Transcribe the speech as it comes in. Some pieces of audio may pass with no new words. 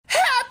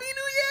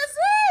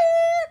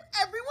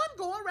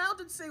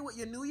say what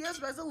your New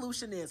Year's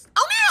resolution is.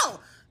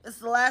 O'Neal! It's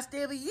the last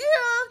day of the year.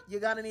 You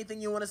got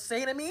anything you want to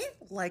say to me?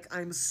 Like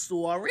I'm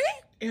sorry?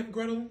 Aunt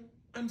Gretel,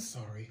 I'm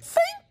sorry.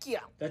 Thank you.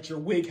 That your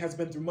wig has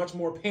been through much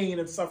more pain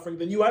and suffering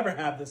than you ever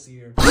have this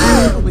year.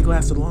 The wig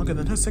lasted longer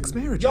than her 6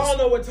 marriages. Y'all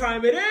know what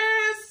time it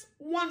is.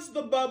 Once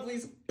the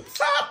bubblies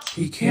pop,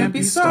 He can't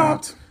be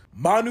stopped.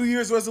 My New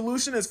Year's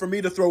resolution is for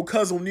me to throw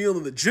Cuz O'Neal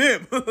in the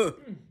gym.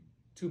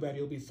 Too bad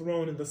you'll be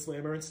thrown in the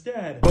slammer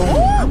instead.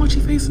 How much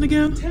he facing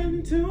again?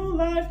 10 to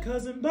life,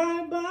 cousin.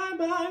 Bye, bye, bye,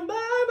 bye,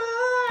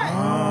 bye.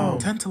 Oh.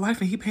 10 to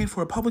life and he paying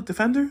for a public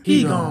defender?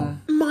 He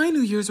gone. My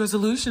New Year's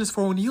resolution is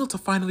for O'Neal to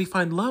finally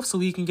find love so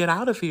he can get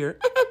out of here.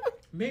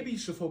 Maybe you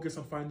should focus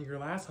on finding your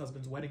last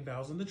husband's wedding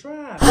vows in the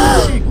trash.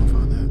 She ain't gonna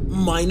find that.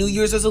 My New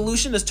Year's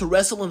resolution is to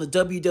wrestle in the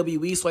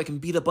WWE so I can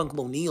beat up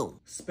Uncle O'Neal.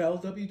 Spell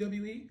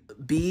WWE?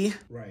 B.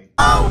 Right.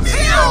 Oh,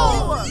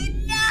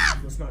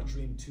 Let's not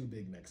dream too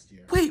big next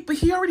year. Wait, but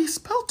he already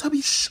spelled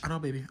W. Shh, I know,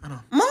 baby, I know.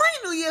 My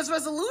New Year's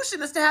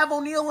resolution is to have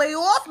O'Neal lay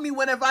off me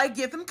whenever I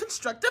give him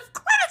constructive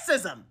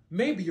criticism.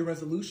 Maybe your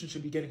resolution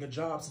should be getting a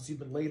job since you've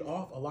been laid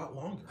off a lot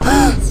longer.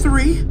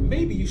 3.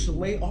 Maybe you should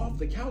lay off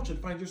the couch and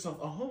find yourself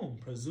a home,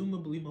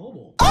 presumably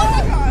mobile.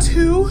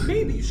 2.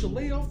 Maybe you should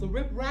lay off the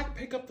rip rack,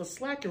 pick up the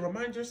slack, and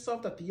remind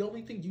yourself that the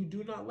only thing you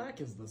do not lack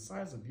is the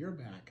size of your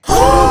back.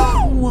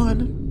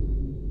 1.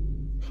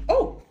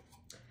 Oh!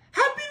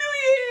 Happy New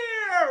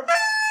Year!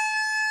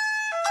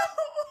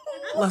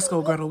 Let's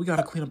go, Gretel. We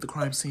gotta clean up the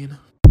crime scene.